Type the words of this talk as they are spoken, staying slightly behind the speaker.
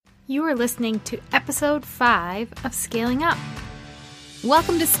You are listening to episode 5 of Scaling Up.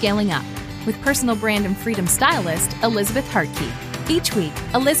 Welcome to Scaling Up with personal brand and freedom stylist Elizabeth Hartke. Each week,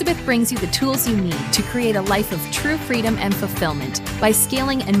 Elizabeth brings you the tools you need to create a life of true freedom and fulfillment by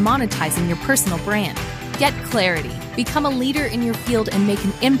scaling and monetizing your personal brand. Get clarity, become a leader in your field, and make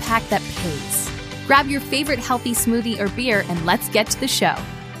an impact that pays. Grab your favorite healthy smoothie or beer and let's get to the show.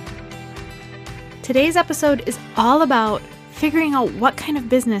 Today's episode is all about figuring out what kind of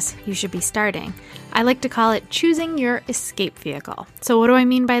business you should be starting. I like to call it choosing your escape vehicle. So what do I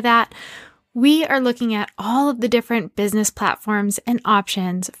mean by that? We are looking at all of the different business platforms and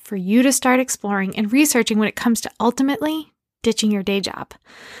options for you to start exploring and researching when it comes to ultimately ditching your day job.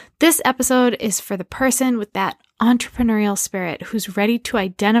 This episode is for the person with that entrepreneurial spirit who's ready to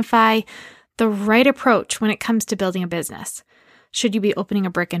identify the right approach when it comes to building a business. Should you be opening a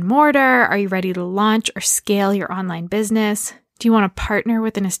brick and mortar? Are you ready to launch or scale your online business? Do you want to partner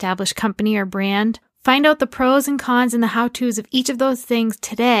with an established company or brand? Find out the pros and cons and the how-tos of each of those things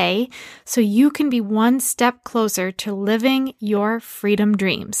today so you can be one step closer to living your freedom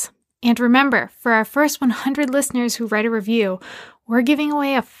dreams. And remember, for our first 100 listeners who write a review, we're giving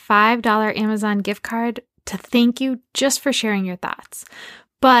away a $5 Amazon gift card to thank you just for sharing your thoughts.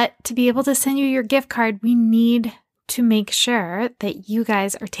 But to be able to send you your gift card, we need to make sure that you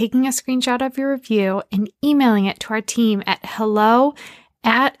guys are taking a screenshot of your review and emailing it to our team at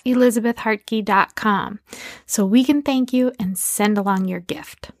hello@elizabethhartke.com so we can thank you and send along your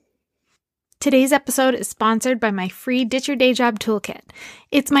gift. Today's episode is sponsored by my free Ditch Your Day Job Toolkit.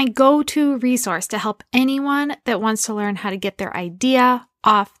 It's my go-to resource to help anyone that wants to learn how to get their idea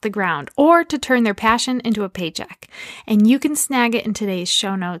off the ground or to turn their passion into a paycheck. And you can snag it in today's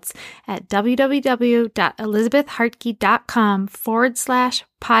show notes at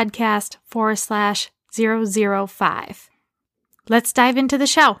www.elizabethhartke.com/podcast/005. Let's dive into the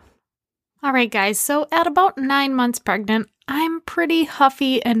show. All right, guys. So at about 9 months pregnant, I'm pretty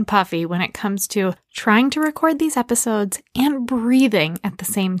huffy and puffy when it comes to trying to record these episodes and breathing at the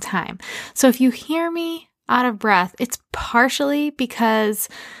same time. So if you hear me out of breath, it's partially because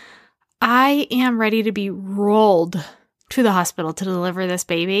I am ready to be rolled to the hospital to deliver this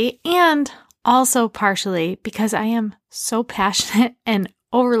baby, and also partially because I am so passionate and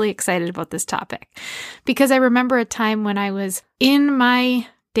overly excited about this topic. Because I remember a time when I was in my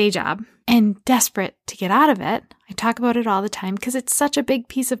day job and desperate to get out of it. I talk about it all the time because it's such a big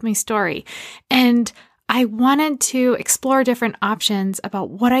piece of my story. And I wanted to explore different options about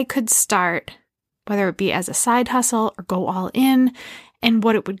what I could start, whether it be as a side hustle or go all in, and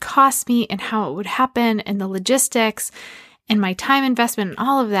what it would cost me and how it would happen and the logistics and my time investment and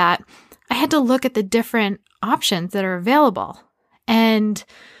all of that. I had to look at the different options that are available. And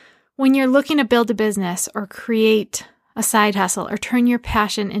when you're looking to build a business or create a side hustle or turn your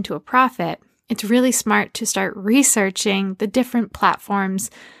passion into a profit, it's really smart to start researching the different platforms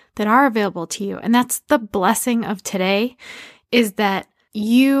that are available to you. And that's the blessing of today, is that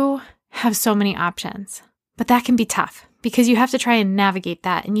you have so many options, but that can be tough because you have to try and navigate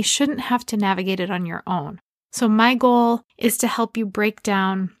that, and you shouldn't have to navigate it on your own. So my goal is to help you break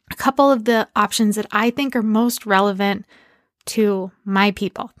down a couple of the options that I think are most relevant to my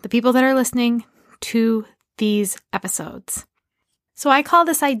people, the people that are listening to these episodes. So I call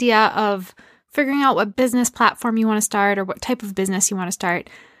this idea of figuring out what business platform you want to start or what type of business you want to start,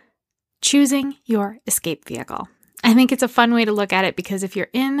 choosing your escape vehicle. I think it's a fun way to look at it because if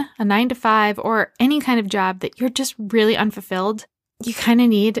you're in a 9-to-5 or any kind of job that you're just really unfulfilled, you kind of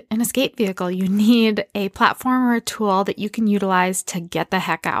need an escape vehicle. You need a platform or a tool that you can utilize to get the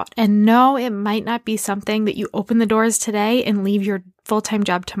heck out. And no, it might not be something that you open the doors today and leave your full-time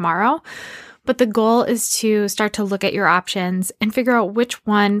job tomorrow. But the goal is to start to look at your options and figure out which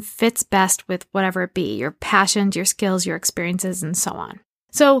one fits best with whatever it be, your passions, your skills, your experiences, and so on.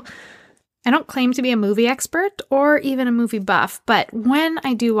 So I don't claim to be a movie expert or even a movie buff, but when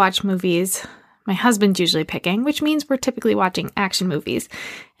I do watch movies, my husband's usually picking, which means we're typically watching action movies,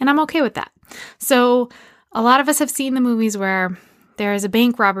 and I'm okay with that. So a lot of us have seen the movies where there is a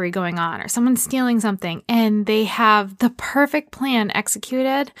bank robbery going on or someone's stealing something and they have the perfect plan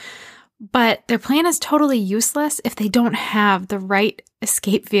executed, but their plan is totally useless if they don't have the right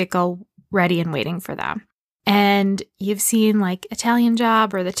escape vehicle ready and waiting for them. And you've seen like Italian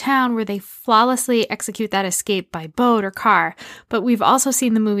Job or The Town where they flawlessly execute that escape by boat or car. But we've also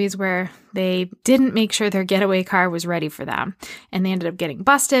seen the movies where they didn't make sure their getaway car was ready for them and they ended up getting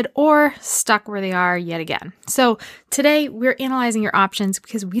busted or stuck where they are yet again. So today we're analyzing your options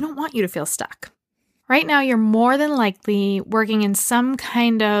because we don't want you to feel stuck. Right now, you're more than likely working in some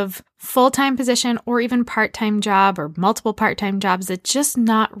kind of full-time position or even part-time job or multiple part-time jobs that's just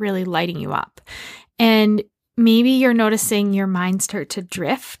not really lighting you up. And maybe you're noticing your mind start to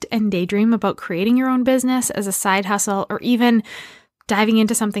drift and daydream about creating your own business as a side hustle or even diving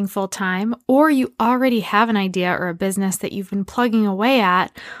into something full-time, or you already have an idea or a business that you've been plugging away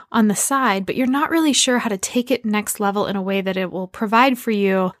at on the side, but you're not really sure how to take it next level in a way that it will provide for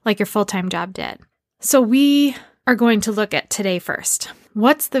you like your full-time job did. So we are going to look at today first.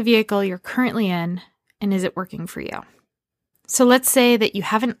 What's the vehicle you're currently in, and is it working for you? So let's say that you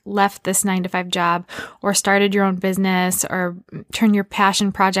haven't left this 9-to-5 job or started your own business or turned your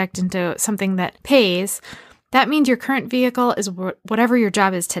passion project into something that pays. That means your current vehicle is whatever your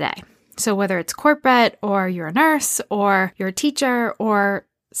job is today. So whether it's corporate or you're a nurse or you're a teacher or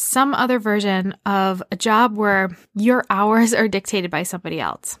some other version of a job where your hours are dictated by somebody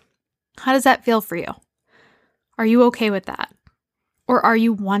else. How does that feel for you? Are you okay with that? Or are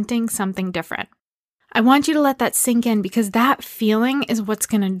you wanting something different? I want you to let that sink in because that feeling is what's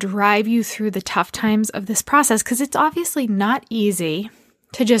going to drive you through the tough times of this process, because it's obviously not easy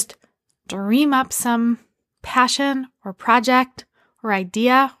to just dream up some passion or project or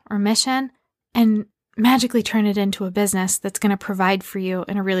idea or mission and magically turn it into a business that's going to provide for you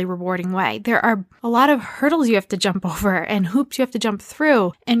in a really rewarding way. There are a lot of hurdles you have to jump over and hoops you have to jump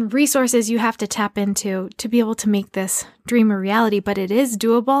through and resources you have to tap into to be able to make this dream a reality, but it is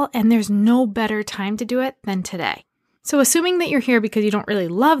doable and there's no better time to do it than today. So assuming that you're here because you don't really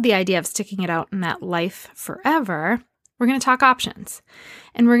love the idea of sticking it out in that life forever, we're going to talk options,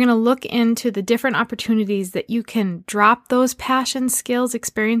 and we're going to look into the different opportunities that you can drop those passion, skills,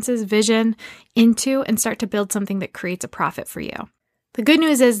 experiences, vision into and start to build something that creates a profit for you. The good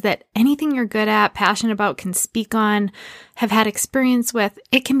news is that anything you're good at, passionate about, can speak on, have had experience with,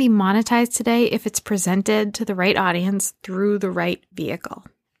 it can be monetized today if it's presented to the right audience through the right vehicle.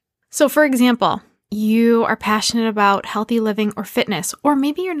 So for example, you are passionate about healthy living or fitness, or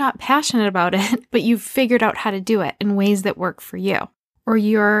maybe you're not passionate about it, but you've figured out how to do it in ways that work for you. Or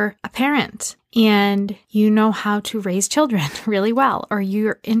you're a parent and you know how to raise children really well, or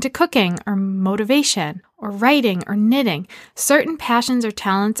you're into cooking or motivation or writing or knitting. Certain passions or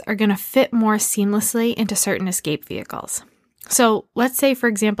talents are going to fit more seamlessly into certain escape vehicles. So let's say, for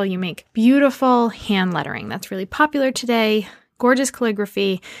example, you make beautiful hand lettering. That's really popular today. Gorgeous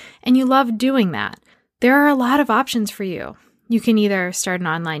calligraphy, and you love doing that. There are a lot of options for you. You can either start an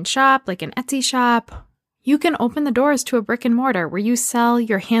online shop, like an Etsy shop. You can open the doors to a brick and mortar where you sell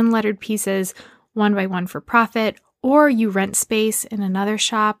your hand-lettered pieces one by one for profit, or you rent space in another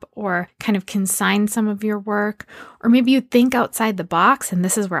shop or kind of consign some of your work. Or maybe you think outside the box, and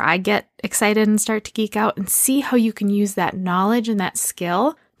this is where I get excited and start to geek out and see how you can use that knowledge and that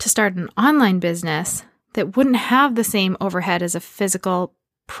skill to start an online business that wouldn't have the same overhead as a physical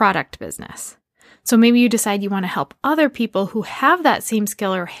product business. So maybe you decide you want to help other people who have that same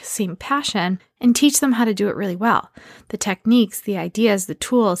skill or same passion and teach them how to do it really well. The techniques, the ideas, the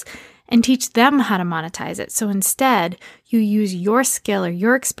tools, and teach them how to monetize it. So instead, you use your skill or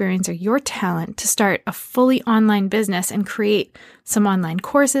your experience or your talent to start a fully online business and create some online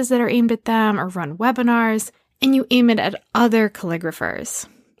courses that are aimed at them or run webinars, and you aim it at other calligraphers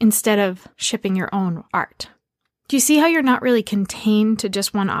instead of shipping your own art. Do you see how you're not really contained to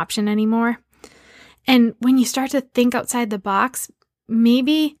just one option anymore? And when you start to think outside the box,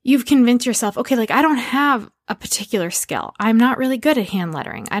 maybe you've convinced yourself, okay, like I don't have a particular skill. I'm not really good at hand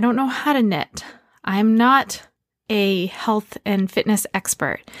lettering. I don't know how to knit. I'm not a health and fitness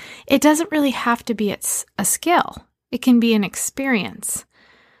expert. It doesn't really have to be a skill. It can be an experience.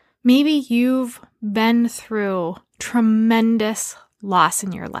 Maybe you've been through tremendous loss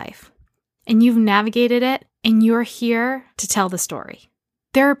in your life and you've navigated it and you're here to tell the story.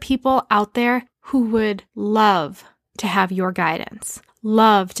 There are people out there who would love to have your guidance,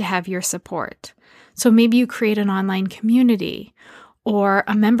 love to have your support. So maybe you create an online community or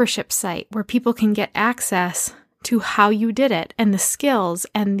a membership site where people can get access to how you did it and the skills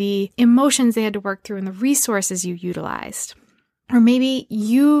and the emotions they had to work through and the resources you utilized. Or maybe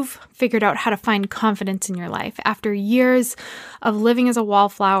you've figured out how to find confidence in your life. After years of living as a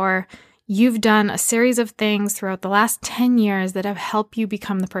wallflower, you've done a series of things throughout the last 10 years that have helped you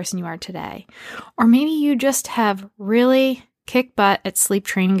become the person you are today. Or maybe you just have really kicked butt at sleep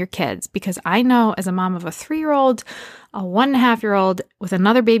training your kids, because I know as a mom of a 3-year-old, a 1.5-year-old with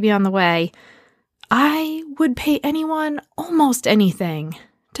another baby on the way, I would pay anyone almost anything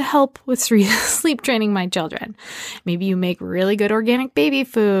to help with sleep training my children. Maybe you make really good organic baby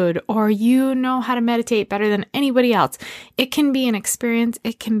food, or you know how to meditate better than anybody else. It can be an experience.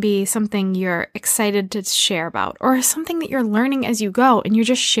 It can be something you're excited to share about, or something that you're learning as you go and you're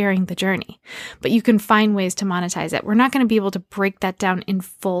just sharing the journey. But you can find ways to monetize it. We're not going to be able to break that down in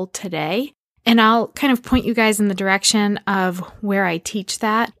full today. And I'll kind of point you guys in the direction of where I teach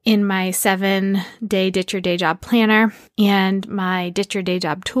that in my 7-day Ditch Your Day Job planner and my Ditch Your Day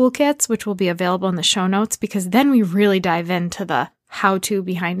Job toolkits, which will be available in the show notes, because then we really dive into the how-to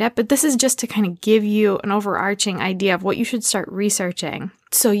behind it. But this is just to kind of give you an overarching idea of what you should start researching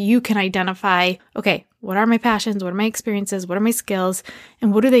so you can identify, okay, what are my passions? What are my experiences? What are my skills?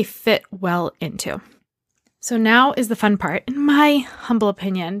 And what do they fit well into? So now is the fun part, in my humble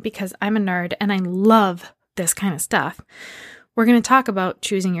opinion, because I'm a nerd and I love this kind of stuff. We're going to talk about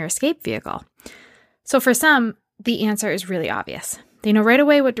choosing your escape vehicle. So for some, the answer is really obvious. They know right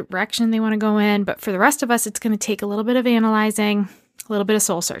away what direction they want to go in, but for the rest of us, it's going to take a little bit of analyzing, a little bit of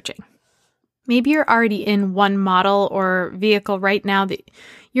soul searching. Maybe you're already in one model or vehicle right now that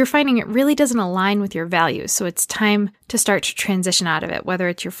you're finding it really doesn't align with your values. So it's time to start to transition out of it, whether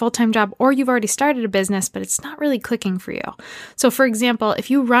it's your full-time job or you've already started a business, but it's not really clicking for you. So for example, if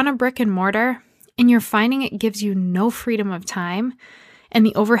you run a brick and mortar and you're finding it gives you no freedom of time and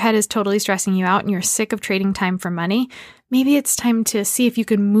the overhead is totally stressing you out and you're sick of trading time for money, maybe it's time to see if you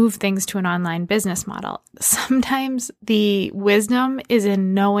can move things to an online business model. Sometimes the wisdom is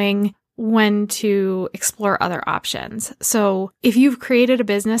in knowing when to explore other options. So if you've created a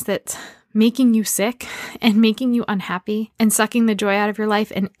business that's making you sick and making you unhappy and sucking the joy out of your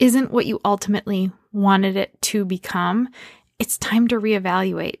life and isn't what you ultimately wanted it to become, it's time to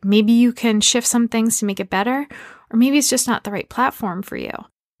reevaluate. Maybe you can shift some things to make it better, or maybe it's just not the right platform for you.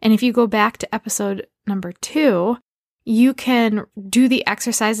 And if you go back to episode number 2, you can do the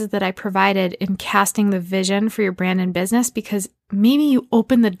exercises that I provided in casting the vision for your brand and business, because maybe you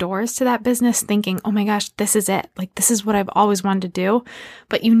open the doors to that business thinking, oh my gosh, this is it. Like, this is what I've always wanted to do.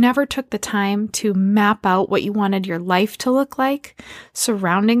 But you never took the time to map out what you wanted your life to look like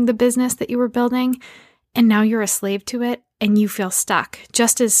surrounding the business that you were building. And now you're a slave to it and you feel stuck,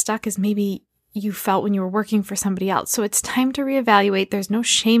 just as stuck as maybe you felt when you were working for somebody else. So it's time to reevaluate. There's no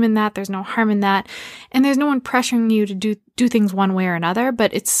shame in that. There's no harm in that. And there's no one pressuring you to do things one way or another,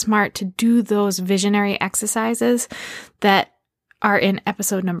 but it's smart to do those visionary exercises that are in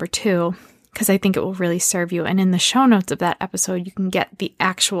episode number 2, because I think it will really serve you. And in the show notes of that episode, you can get the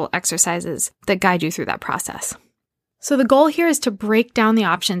actual exercises that guide you through that process. So the goal here is to break down the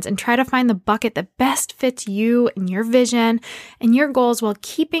options and try to find the bucket that best fits you and your vision and your goals while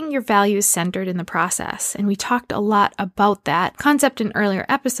keeping your values centered in the process. And we talked a lot about that concept in earlier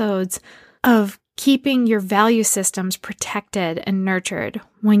episodes of keeping your value systems protected and nurtured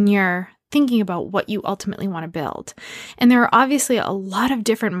when you're thinking about what you ultimately want to build. And there are obviously a lot of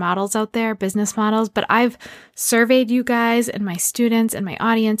different models out there, business models, but I've surveyed you guys and my students and my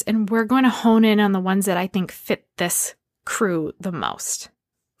audience, and we're going to hone in on the ones that I think fit this crew the most.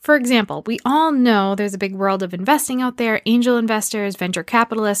 For example, we all know there's a big world of investing out there, angel investors, venture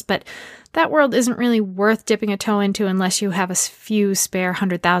capitalists, but that world isn't really worth dipping a toe into unless you have a few spare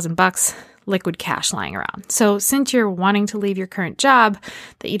 $100,000 liquid cash lying around. So since you're wanting to leave your current job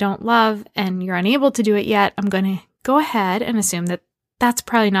that you don't love and you're unable to do it yet, I'm going to go ahead and assume that that's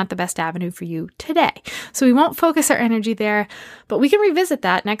probably not the best avenue for you today. So we won't focus our energy there, but we can revisit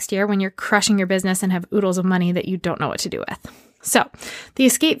that next year when you're crushing your business and have oodles of money that you don't know what to do with. So the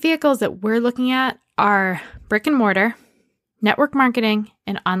escape vehicles that we're looking at are brick and mortar, network marketing,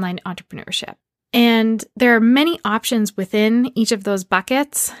 and online entrepreneurship. And there are many options within each of those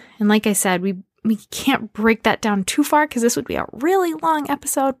buckets. And like I said, we can't break that down too far because this would be a really long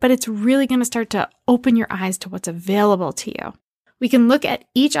episode, but it's really going to start to open your eyes to what's available to you. We can look at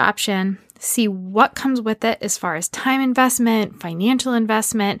each option, see what comes with it as far as time investment, financial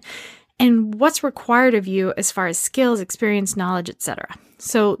investment, and what's required of you as far as skills, experience, knowledge, etc.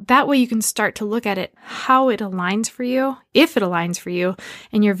 So that way you can start to look at it, how it aligns for you, if it aligns for you,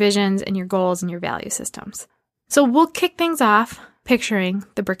 and your visions and your goals and your value systems. So we'll kick things off picturing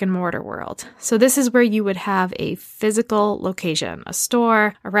the brick and mortar world. So this is where you would have a physical location, a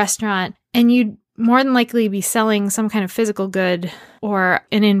store, a restaurant, and you'd more than likely be selling some kind of physical good or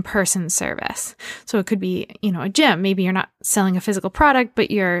an in-person service. So it could be, a gym. Maybe you're not selling a physical product,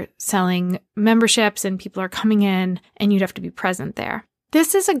 but you're selling memberships and people are coming in and you'd have to be present there.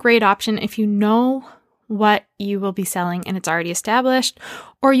 This is a great option if you know what you will be selling and it's already established,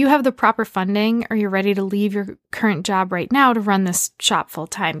 or you have the proper funding, or you're ready to leave your current job right now to run this shop full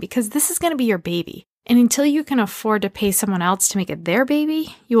time, because this is going to be your baby. And until you can afford to pay someone else to make it their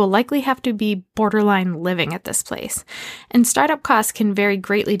baby, you will likely have to be borderline living at this place. And startup costs can vary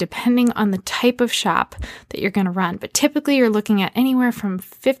greatly depending on the type of shop that you're going to run. But typically you're looking at anywhere from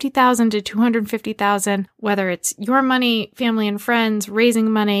 $50,000 to $250,000, whether it's your money, family and friends, raising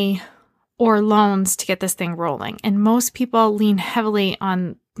money, or loans to get this thing rolling. And most people lean heavily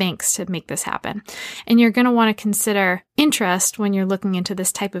on banks to make this happen. And you're going to want to consider interest when you're looking into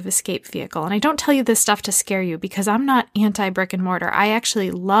this type of escape vehicle. And I don't tell you this stuff to scare you because I'm not anti-brick and mortar. I actually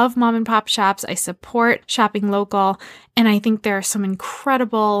love mom and pop shops. I support shopping local. And I think there are some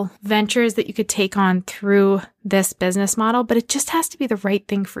incredible ventures that you could take on through this business model, but it just has to be the right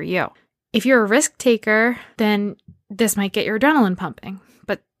thing for you. If you're a risk taker, then this might get your adrenaline pumping.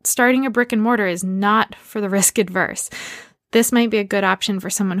 But starting a brick and mortar is not for the risk adverse. This might be a good option for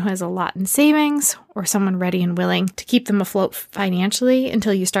someone who has a lot in savings or someone ready and willing to keep them afloat financially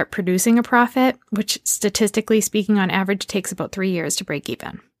until you start producing a profit, which statistically speaking on average takes about 3 years to break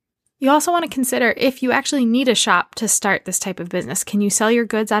even. You also want to consider if you actually need a shop to start this type of business. Can you sell your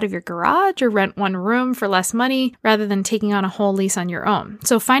goods out of your garage or rent one room for less money rather than taking on a whole lease on your own?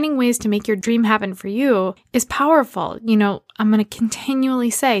 So finding ways to make your dream happen for you is powerful. I'm going to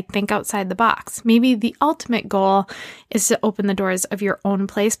continually say, think outside the box. Maybe the ultimate goal is to open the doors of your own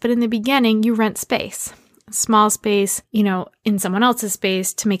place, but in the beginning, you rent space, small space, in someone else's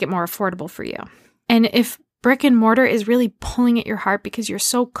space to make it more affordable for you. And if brick and mortar is really pulling at your heart because you're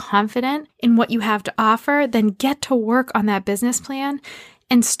so confident in what you have to offer, then get to work on that business plan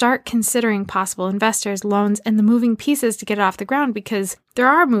and start considering possible investors, loans, and the moving pieces to get it off the ground because there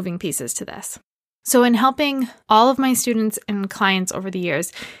are moving pieces to this. So in helping all of my students and clients over the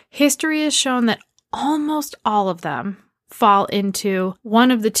years, history has shown that almost all of them fall into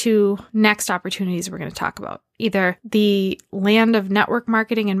one of the two next opportunities we're going to talk about, either the land of network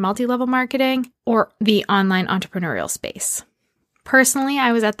marketing and multi-level marketing or the online entrepreneurial space. Personally,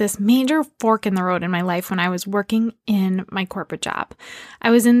 I was at this major fork in the road in my life when I was working in my corporate job. I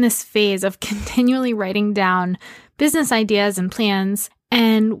was in this phase of continually writing down business ideas and plans,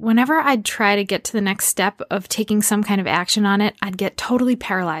 and whenever I'd try to get to the next step of taking some kind of action on it, I'd get totally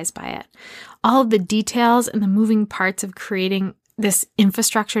paralyzed by it. All of the details and the moving parts of creating this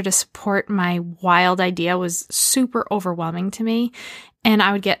infrastructure to support my wild idea was super overwhelming to me, and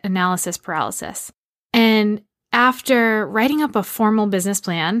I would get analysis paralysis. And after writing up a formal business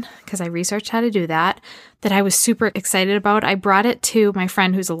plan, because I researched how to do that I was super excited about, I brought it to my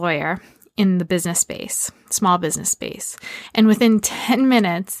friend who's a lawyer in the business space, small business space. And within 10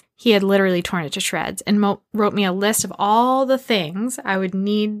 minutes, he had literally torn it to shreds and wrote me a list of all the things I would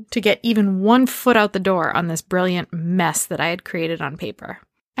need to get even 1 foot out the door on this brilliant mess that I had created on paper.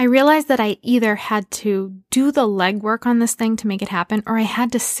 I realized that I either had to do the legwork on this thing to make it happen, or I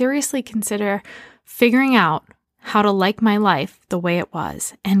had to seriously consider figuring out how to like my life the way it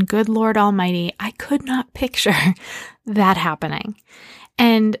was. And good Lord Almighty, I could not picture that happening.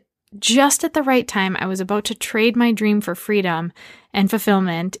 And just at the right time, I was about to trade my dream for freedom and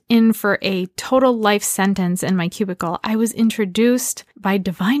fulfillment in for a total life sentence in my cubicle. I was introduced by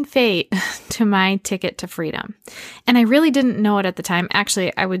divine fate to my ticket to freedom. And I really didn't know it at the time.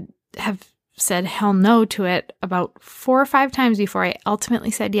 Actually, I would have said hell no to it about 4 or 5 times before I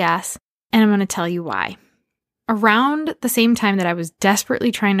ultimately said yes. And I'm going to tell you why. Around the same time that I was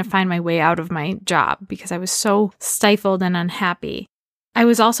desperately trying to find my way out of my job because I was so stifled and unhappy, I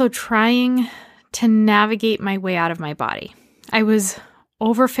was also trying to navigate my way out of my body. I was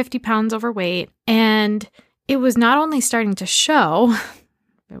over 50 pounds overweight, and it was not only starting to show,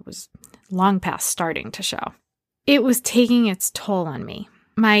 it was long past starting to show, it was taking its toll on me.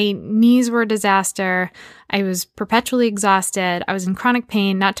 My knees were a disaster. I was perpetually exhausted. I was in chronic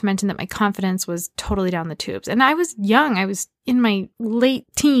pain, not to mention that my confidence was totally down the tubes. And I was young. I was in my late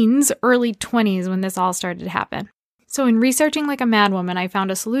teens, early 20s when this all started to happen. So in researching like a madwoman, I found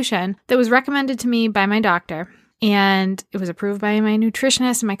a solution that was recommended to me by my doctor, and it was approved by my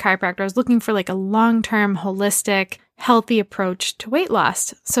nutritionist and my chiropractor. I was looking for like a long-term, holistic, healthy approach to weight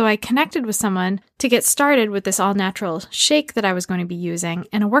loss. So I connected with someone to get started with this all-natural shake that I was going to be using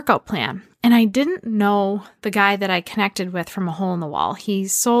and a workout plan. And I didn't know the guy that I connected with from a hole in the wall. He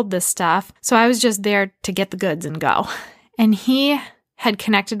sold this stuff, so I was just there to get the goods and go. And he had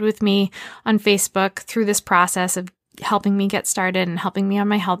connected with me on Facebook through this process of helping me get started and helping me on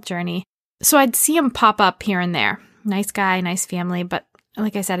my health journey. So I'd see him pop up here and there. Nice guy, nice family, but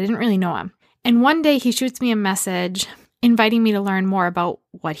like I said, I didn't really know him. And one day he shoots me a message inviting me to learn more about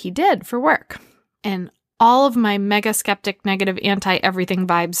what he did for work. And all of my mega skeptic, negative, anti-everything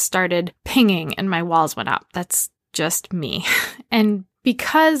vibes started pinging and my walls went up. That's just me. And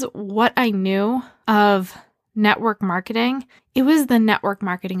because what I knew of network marketing, it was the network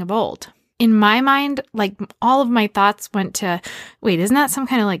marketing of old. In my mind, like all of my thoughts went to, wait, isn't that some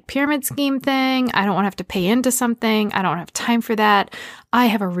kind of like pyramid scheme thing? I don't want to have to pay into something. I don't have time for that. I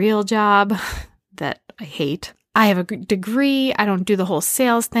have a real job that I hate. I have a degree. I don't do the whole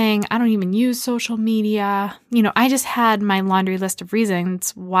sales thing. I don't even use social media. I just had my laundry list of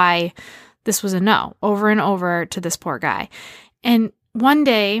reasons why this was a no over and over to this poor guy. And one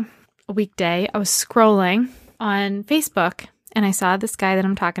day, a weekday, I was scrolling on Facebook and I saw this guy that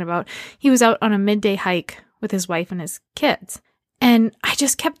I'm talking about. He was out on a midday hike with his wife and his kids. And I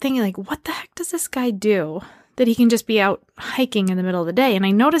just kept thinking, like, what the heck does this guy do that he can just be out hiking in the middle of the day? And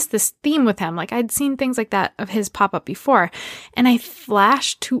I noticed this theme with him. Like, I'd seen things like that of his pop up before. And I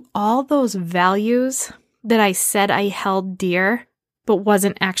flashed to all those values that I said I held dear, but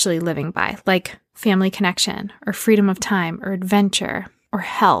wasn't actually living by, like family connection or freedom of time or adventure or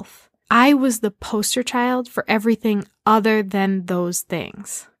health. I was the poster child for everything other than those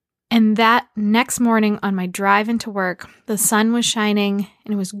things. And that next morning on my drive into work, the sun was shining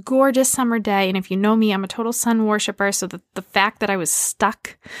and it was a gorgeous summer day. And if you know me, I'm a total sun worshiper. So the fact that I was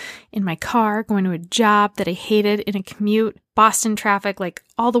stuck in my car, going to a job that I hated in a commute, Boston traffic, like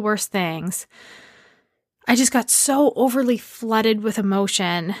all the worst things, I just got so overly flooded with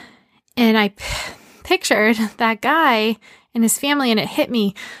emotion. And I pictured that guy and his family, and it hit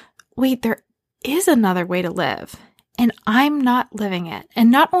me, wait, there is another way to live, and I'm not living it.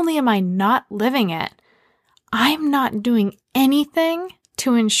 And not only am I not living it, I'm not doing anything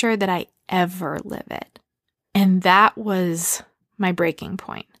to ensure that I ever live it. And that was my breaking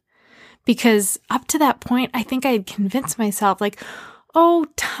point. Because up to that point, I think I had convinced myself, like, oh,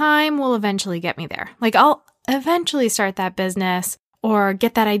 time will eventually get me there. Like, I'll eventually start that business or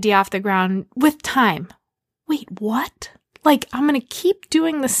get that idea off the ground with time. Wait, what? Like, I'm going to keep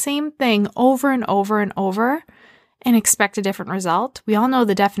doing the same thing over and over and over and expect a different result. We all know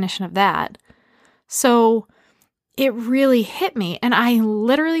the definition of that. So it really hit me. And I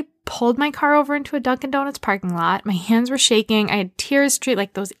literally pulled my car over into a Dunkin' Donuts parking lot. My hands were shaking. I had tears,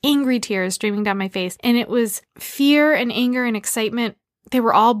 like those angry tears streaming down my face. And it was fear and anger and excitement. They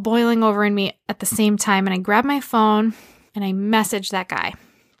were all boiling over in me at the same time. And I grabbed my phone and I messaged that guy.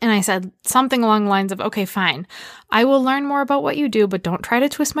 And I said something along the lines of, okay, fine, I will learn more about what you do, but don't try to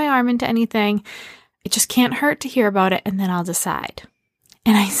twist my arm into anything. It just can't hurt to hear about it, and then I'll decide.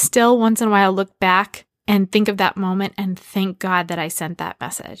 And I still once in a while look back and think of that moment and thank God that I sent that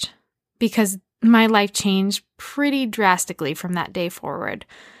message, because my life changed pretty drastically from that day forward.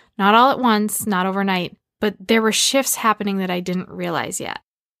 Not all at once, not overnight, but there were shifts happening that I didn't realize yet.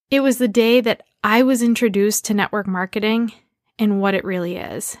 It was the day that I was introduced to network marketing and what it really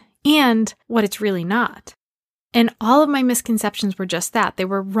is, and what it's really not. And all of my misconceptions were just that. They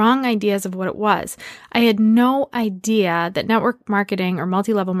were wrong ideas of what it was. I had no idea that network marketing or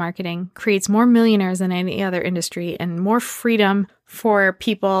multi-level marketing creates more millionaires than any other industry and more freedom for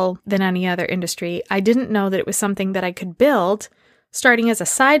people than any other industry. I didn't know that it was something that I could build starting as a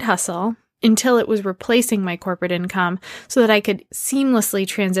side hustle until it was replacing my corporate income so that I could seamlessly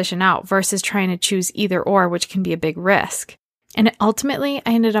transition out versus trying to choose either or, which can be a big risk. And ultimately,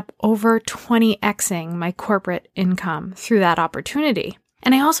 I ended up over 20xing my corporate income through that opportunity.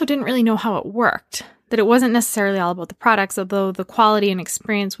 And I also didn't really know how it worked, that it wasn't necessarily all about the products, although the quality and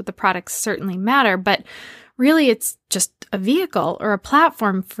experience with the products certainly matter. But really, it's just a vehicle or a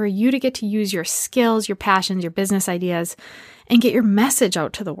platform for you to get to use your skills, your passions, your business ideas, and get your message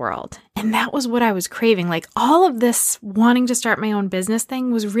out to the world. And that was what I was craving. Like, all of this wanting to start my own business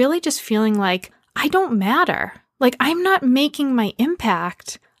thing was really just feeling like I don't matter. Like, I'm not making my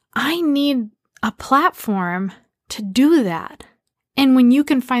impact. I need a platform to do that. And when you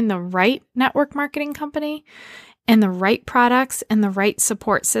can find the right network marketing company and the right products and the right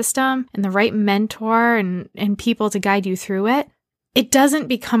support system and the right mentor and people to guide you through it, it doesn't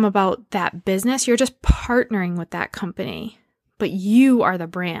become about that business. You're just partnering with that company, but you are the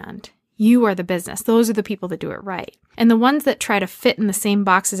brand. You are the business. Those are the people that do it right. And the ones that try to fit in the same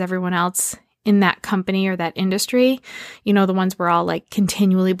box as everyone else in that company or that industry, the ones we're all like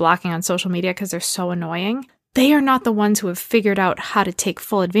continually blocking on social media because they're so annoying, they are not the ones who have figured out how to take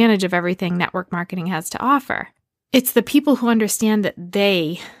full advantage of everything network marketing has to offer. It's the people who understand that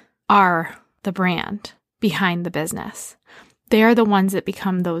they are the brand behind the business. They are the ones that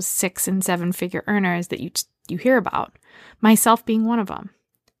become those 6- and 7-figure earners that you hear about, myself being one of them.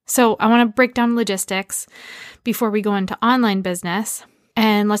 So I want to break down logistics before we go into online business.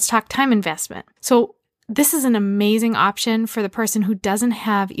 And let's talk time investment. So this is an amazing option for the person who doesn't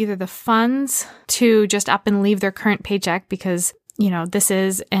have either the funds to just up and leave their current paycheck because, this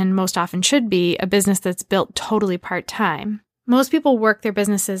is, and most often should be, a business that's built totally part-time. Most people work their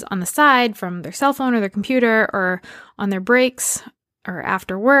businesses on the side from their cell phone or their computer or on their breaks or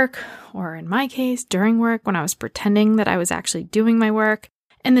after work, or in my case, during work when I was pretending that I was actually doing my work.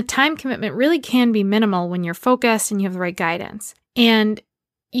 And the time commitment really can be minimal when you're focused and you have the right guidance. And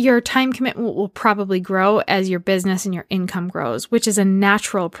your time commitment will probably grow as your business and your income grows, which is a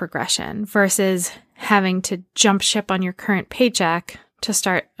natural progression versus having to jump ship on your current paycheck to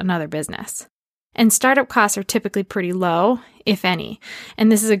start another business. And startup costs are typically pretty low, if any. And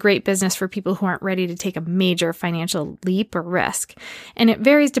this is a great business for people who aren't ready to take a major financial leap or risk. And it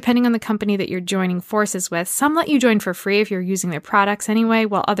varies depending on the company that you're joining forces with. Some let you join for free if you're using their products anyway,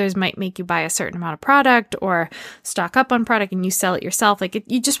 while others might make you buy a certain amount of product or stock up on product and you sell it yourself.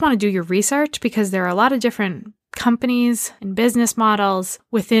 You just want to do your research because there are a lot of different companies and business models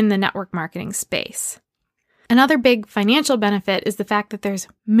within the network marketing space. Another big financial benefit is the fact that there's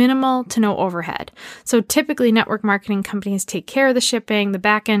minimal to no overhead. So typically network marketing companies take care of the shipping, the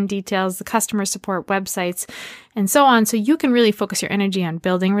back-end details, the customer support, websites, and so on. So you can really focus your energy on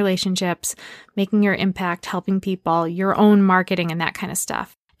building relationships, making your impact, helping people, your own marketing, and that kind of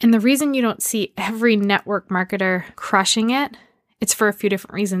stuff. And the reason you don't see every network marketer crushing it, it's for a few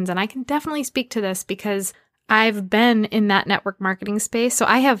different reasons. And I can definitely speak to this because I've been in that network marketing space. So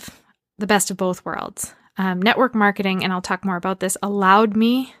I have the best of both worlds. Network marketing, and I'll talk more about this, allowed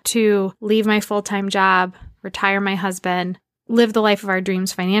me to leave my full-time job, retire my husband, live the life of our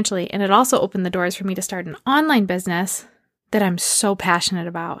dreams financially. And it also opened the doors for me to start an online business that I'm so passionate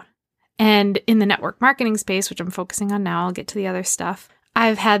about. And in the network marketing space, which I'm focusing on now, I'll get to the other stuff,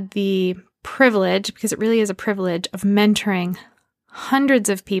 I've had the privilege, because it really is a privilege, of mentoring hundreds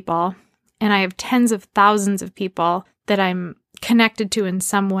of people. And I have tens of thousands of people that I'm connected to in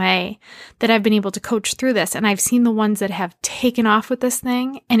some way that I've been able to coach through this. And I've seen the ones that have taken off with this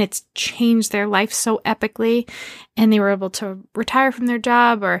thing and it's changed their life so epically. And they were able to retire from their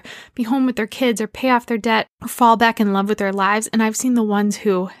job or be home with their kids or pay off their debt or fall back in love with their lives. And I've seen the ones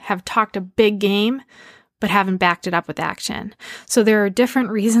who have talked a big game, but haven't backed it up with action. So there are different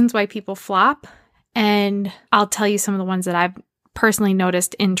reasons why people flop. And I'll tell you some of the ones that I've personally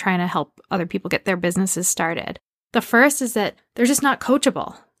noticed in trying to help other people get their businesses started. The first is that they're just not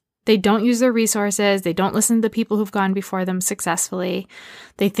coachable. They don't use their resources. They don't listen to the people who've gone before them successfully.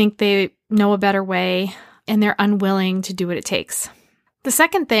 They think they know a better way, and they're unwilling to do what it takes. The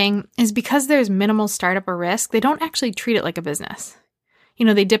second thing is because there's minimal startup or risk, they don't actually treat it like a business.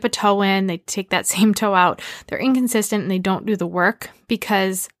 They dip a toe in, they take that same toe out. They're inconsistent and they don't do the work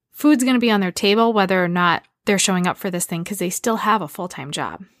because food's going to be on their table whether or not they're showing up for this thing because they still have a full-time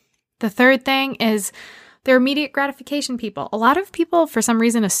job. The third thing is they're immediate gratification people. A lot of people, for some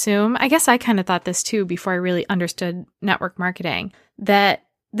reason, assume, I guess I kind of thought this too before I really understood network marketing, that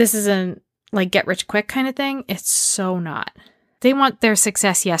this isn't like get rich quick kind of thing. It's so not. They want their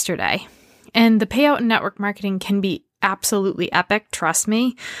success yesterday. And the payout in network marketing can be absolutely epic, trust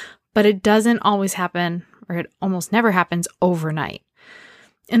me, but it doesn't always happen, or it almost never happens overnight.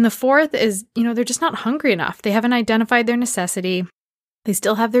 And the fourth is, they're just not hungry enough. They haven't identified their necessity. They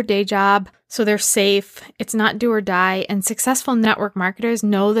still have their day job, so they're safe. It's not do or die. And successful network marketers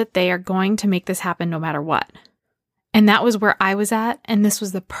know that they are going to make this happen no matter what. And that was where I was at. And this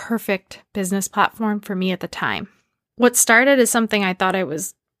was the perfect business platform for me at the time. What started as something I thought I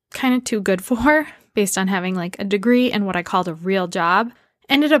was kind of too good for, based on having like a degree and what I called a real job,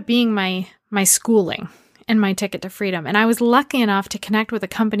 ended up being my schooling and my ticket to freedom. And I was lucky enough to connect with a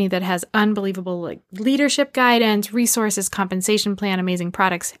company that has unbelievable leadership guidance, resources, compensation plan, amazing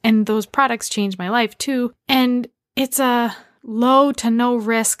products. And those products changed my life too. And it's a low to no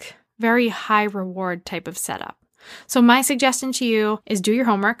risk, very high reward type of setup. So my suggestion to you is do your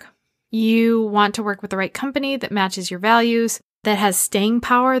homework. You want to work with the right company that matches your values, that has staying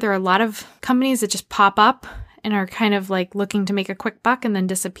power. There are a lot of companies that just pop up and are kind of looking to make a quick buck and then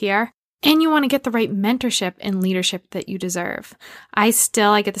disappear. And you want to get the right mentorship and leadership that you deserve. I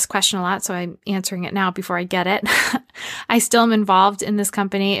get this question a lot, so I'm answering it now before I get it. I still am involved in this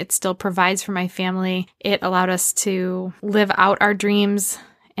company. It still provides for my family. It allowed us to live out our dreams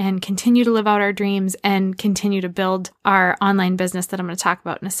and continue to live out our dreams and continue to build our online business that I'm going to talk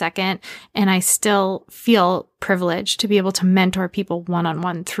about in a second. And I still feel privileged to be able to mentor people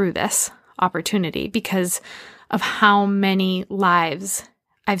one-on-one through this opportunity because of how many lives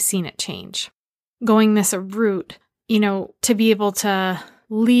I've seen it change. Going this route, to be able to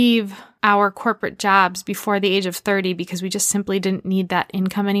leave our corporate jobs before the age of 30 because we just simply didn't need that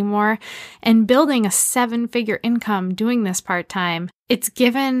income anymore, and building a 7-figure income doing this part-time, it's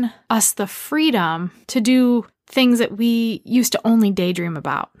given us the freedom to do things that we used to only daydream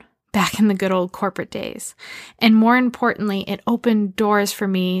about back in the good old corporate days. And more importantly, it opened doors for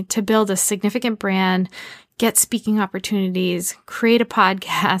me to build a significant brand, get speaking opportunities, create a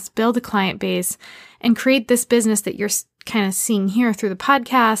podcast, build a client base, and create this business that you're kind of seeing here through the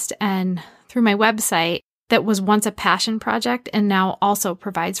podcast and through my website that was once a passion project and now also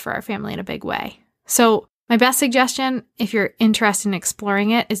provides for our family in a big way. So my best suggestion, if you're interested in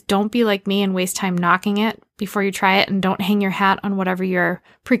exploring it, is don't be like me and waste time knocking it before you try it, and don't hang your hat on whatever your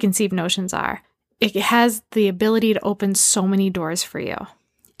preconceived notions are. It has the ability to open so many doors for you.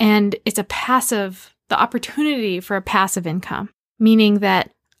 And it's the opportunity for a passive income, meaning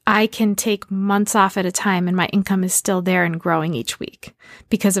that I can take months off at a time and my income is still there and growing each week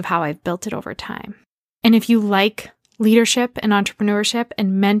because of how I've built it over time. And if you like leadership and entrepreneurship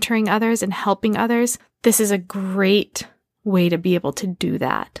and mentoring others and helping others, this is a great way to be able to do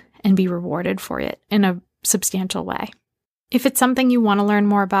that and be rewarded for it in a substantial way. If it's something you want to learn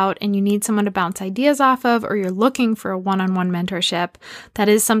more about and you need someone to bounce ideas off of, or you're looking for a one-on-one mentorship, that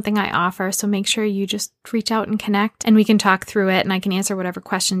is something I offer. So make sure you just reach out and connect and we can talk through it and I can answer whatever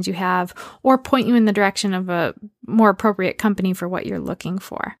questions you have or point you in the direction of a more appropriate company for what you're looking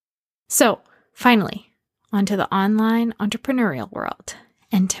for. So finally, onto the online entrepreneurial world.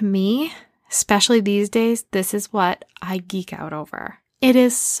 And to me, especially these days, this is what I geek out over. It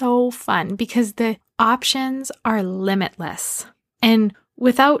is so fun because the options are limitless. And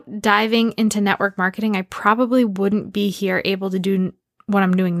without diving into network marketing, I probably wouldn't be here able to do what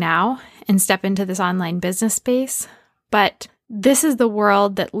I'm doing now and step into this online business space. But this is the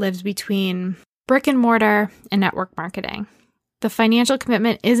world that lives between brick and mortar and network marketing. The financial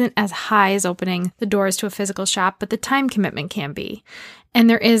commitment isn't as high as opening the doors to a physical shop, but the time commitment can be. And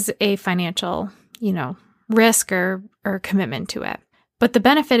there is a financial, risk or commitment to it. But the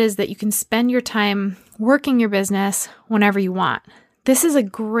benefit is that you can spend your time working your business whenever you want. This is a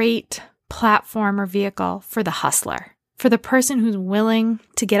great platform or vehicle for the hustler, for the person who's willing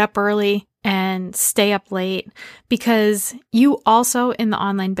to get up early and stay up late, because you also in the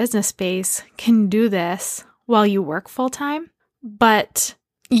online business space can do this while you work full time. But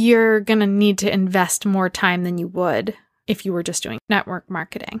you're going to need to invest more time than you would if you were just doing network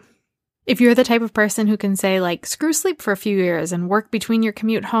marketing. If you're the type of person who can say, screw sleep for a few years and work between your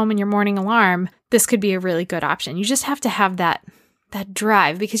commute home and your morning alarm, this could be a really good option. You just have to have that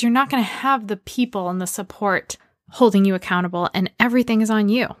drive, because you're not going to have the people and the support holding you accountable, and everything is on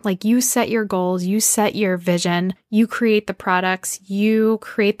you. You set your goals, you set your vision, you create the products, you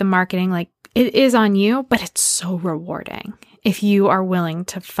create the marketing. It is on you, but it's so rewarding if you are willing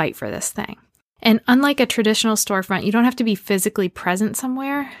to fight for this thing. And unlike a traditional storefront, you don't have to be physically present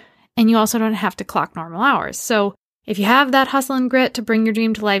somewhere, and you also don't have to clock normal hours. So if you have that hustle and grit to bring your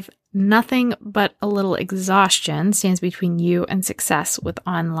dream to life, nothing but a little exhaustion stands between you and success with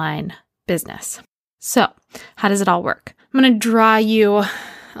online business. So how does it all work? I'm going to draw you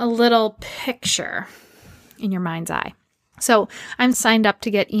a little picture in your mind's eye. So I'm signed up to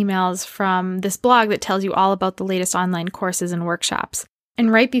get emails from this blog that tells you all about the latest online courses and workshops.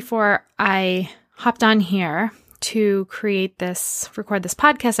 And right before I hopped on here to record this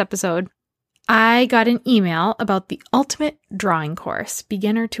podcast episode, I got an email about the Ultimate Drawing Course,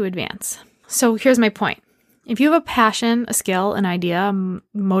 Beginner to Advance. So here's my point. If you have a passion, a skill, an idea,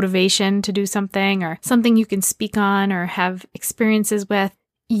 motivation to do something, or something you can speak on or have experiences with,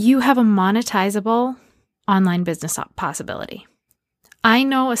 you have a monetizable online business possibility. I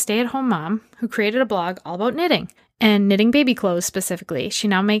know a stay-at-home mom who created a blog all about knitting and knitting baby clothes specifically. She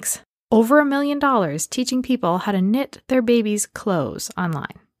now makes over $1 million teaching people how to knit their babies' clothes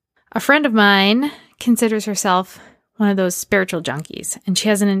online. A friend of mine considers herself one of those spiritual junkies, and she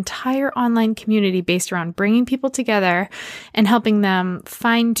has an entire online community based around bringing people together and helping them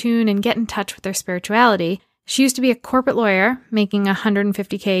fine-tune and get in touch with their spirituality. She used to be a corporate lawyer making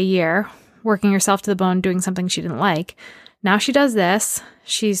 $150K a year, working herself to the bone doing something she didn't like. Now she does this.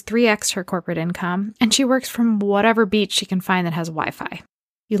 She's 3x her corporate income, and she works from whatever beach she can find that has Wi-Fi.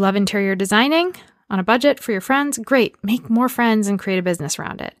 You love interior designing on a budget for your friends? Great. Make more friends and create a business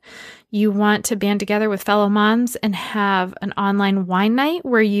around it. You want to band together with fellow moms and have an online wine night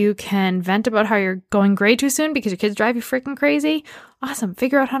where you can vent about how you're going gray too soon because your kids drive you freaking crazy? Awesome.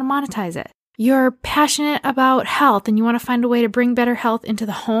 Figure out how to monetize it. You're passionate about health and you want to find a way to bring better health into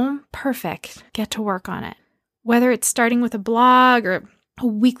the home? Perfect. Get to work on it. Whether it's starting with a blog or a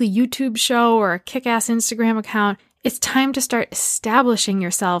weekly YouTube show or a kick-ass Instagram account, it's time to start establishing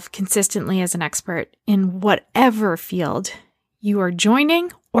yourself consistently as an expert in whatever field you are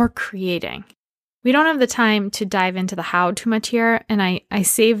joining or creating. We don't have the time to dive into the how too much here, and I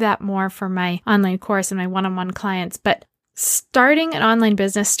save that more for my online course and my one-on-one clients. But starting an online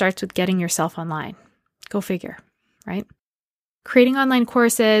business starts with getting yourself online. Go figure, right? Creating online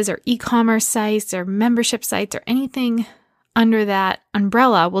courses or e-commerce sites or membership sites or anything under that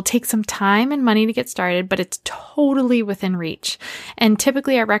umbrella will take some time and money to get started, but it's totally within reach. And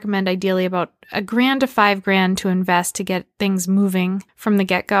typically I recommend ideally about $1,000 to $5,000 to invest to get things moving from the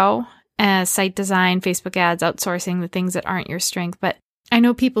get-go. Site design, Facebook ads, outsourcing, the things that aren't your strength. But I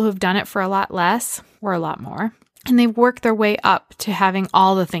know people who've done it for a lot less or a lot more, and they've worked their way up to having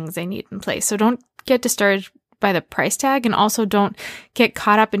all the things they need in place. So don't get discouraged by the price tag, and also don't get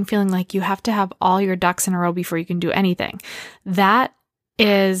caught up in feeling like you have to have all your ducks in a row before you can do anything. That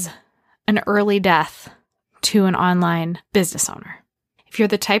is an early death to an online business owner. If you're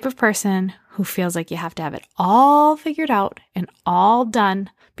the type of person who feels like you have to have it all figured out and all done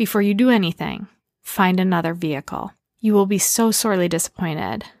before you do anything, find another vehicle. You will be so sorely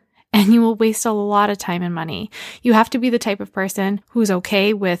disappointed, and you will waste a lot of time and money. You have to be the type of person who's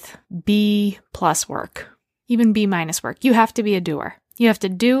okay with B+ work, even B- work. You have to be a doer. You have to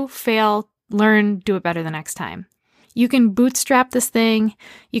do, fail, learn, do it better the next time. You can bootstrap this thing.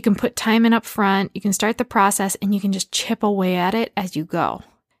 You can put time in up front. You can start the process, and you can just chip away at it as you go.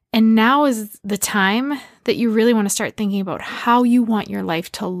 And now is the time that you really want to start thinking about how you want your life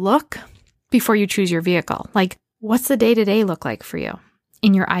to look before you choose your vehicle. Like, what's the day-to-day look like for you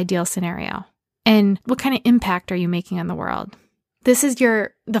in your ideal scenario? And what kind of impact are you making on the world? This is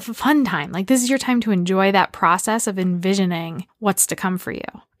the fun time. Like, this is your time to enjoy that process of envisioning what's to come for you.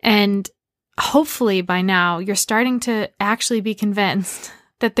 And hopefully by now you're starting to actually be convinced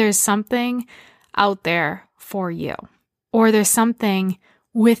that there's something out there for you, or there's something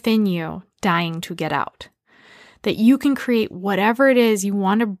within you dying to get out, that you can create whatever it is you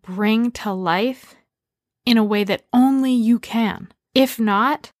want to bring to life in a way that only you can. If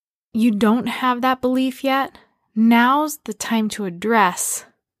not, you don't have that belief yet, now's the time to address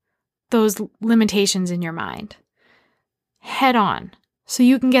those limitations in your mind head on, so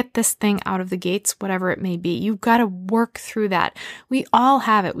you can get this thing out of the gates, whatever it may be. You've got to work through that. We all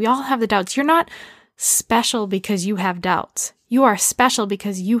have it. We all have the doubts. You're not special because you have doubts. You are special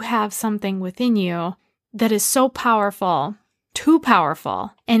because you have something within you that is so powerful, too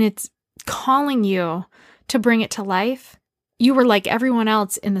powerful, and it's calling you to bring it to life. You were like everyone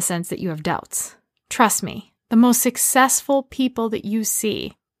else in the sense that you have doubts. Trust me, the most successful people that you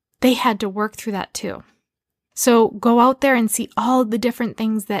see, they had to work through that too. So go out there and see all the different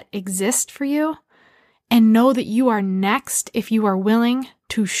things that exist for you, and know that you are next if you are willing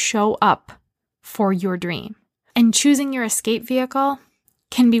to show up for your dream. And choosing your escape vehicle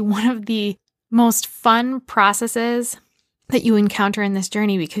can be one of the most fun processes that you encounter in this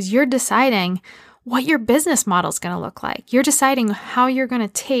journey, because you're deciding what your business model is going to look like. You're deciding how you're going to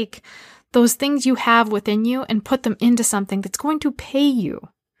take those things you have within you and put them into something that's going to pay you,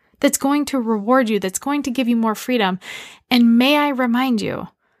 that's going to reward you, that's going to give you more freedom. And may I remind you,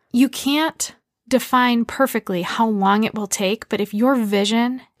 you can't define perfectly how long it will take, but if your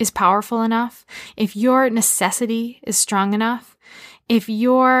vision is powerful enough, if your necessity is strong enough, if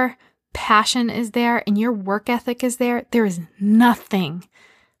your passion is there and your work ethic is there, there is nothing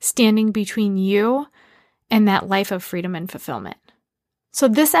standing between you and that life of freedom and fulfillment. So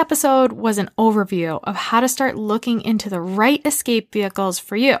this episode was an overview of how to start looking into the right escape vehicles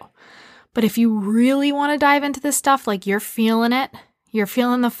for you. But if you really want to dive into this stuff, like you're feeling it, you're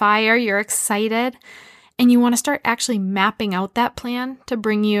feeling the fire, you're excited, and you want to start actually mapping out that plan to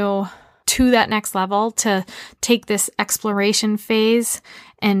bring you to that next level, to take this exploration phase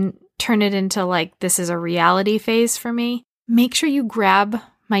and turn it into like, this is a reality phase for me, make sure you grab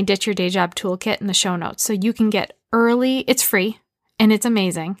my Ditch Your Day Job toolkit in the show notes so you can get early. It's free and it's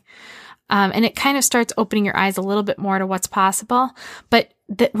amazing. And it kind of starts opening your eyes a little bit more to what's possible. But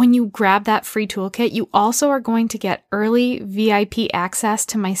that when you grab that free toolkit, you also are going to get early VIP access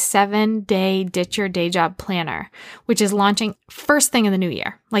to my 7-day Ditch Your Day Job planner, which is launching first thing in the new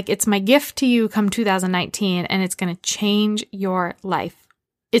year. Like, it's my gift to you come 2019, and it's going to change your life.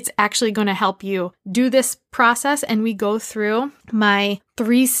 It's actually going to help you do this process, and we go through my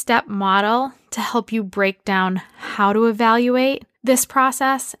 3-step model to help you break down how to evaluate this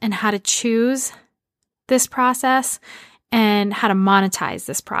process and how to choose this process and how to monetize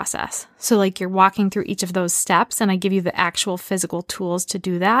this process. So like, you're walking through each of those steps, and I give you the actual physical tools to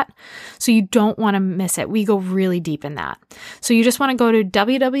do that. So you don't want to miss it. We go really deep in that. So you just want to go to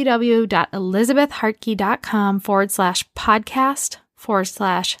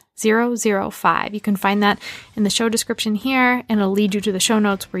www.elizabethhartke.com/podcast/7 005. You can find that in the show description here, and it'll lead you to the show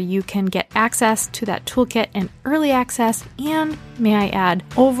notes where you can get access to that toolkit and early access, and may I add,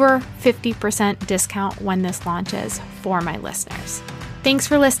 over 50% discount when this launches for my listeners. Thanks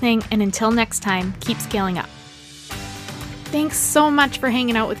for listening, and until next time, keep scaling up. Thanks so much for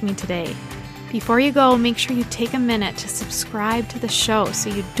hanging out with me today. Before you go, make sure you take a minute to subscribe to the show so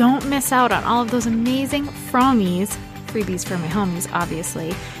you don't miss out on all of those amazing freebies for my homies,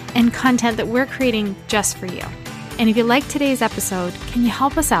 obviously, and content that we're creating just for you. And if you like today's episode, can you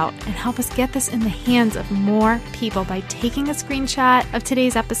help us out and help us get this in the hands of more people by taking a screenshot of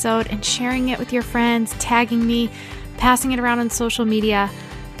today's episode and sharing it with your friends, tagging me, passing it around on social media?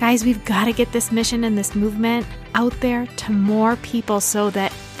 Guys, we've got to get this mission and this movement out there to more people so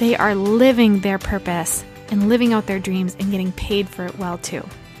that they are living their purpose and living out their dreams and getting paid for it well too.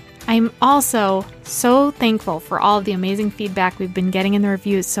 I'm also so thankful for all of the amazing feedback we've been getting in the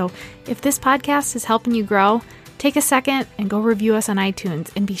reviews. So if this podcast is helping you grow, take a second and go review us on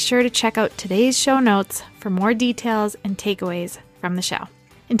iTunes, and be sure to check out today's show notes for more details and takeaways from the show.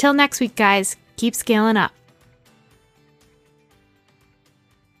 Until next week, guys, keep scaling up.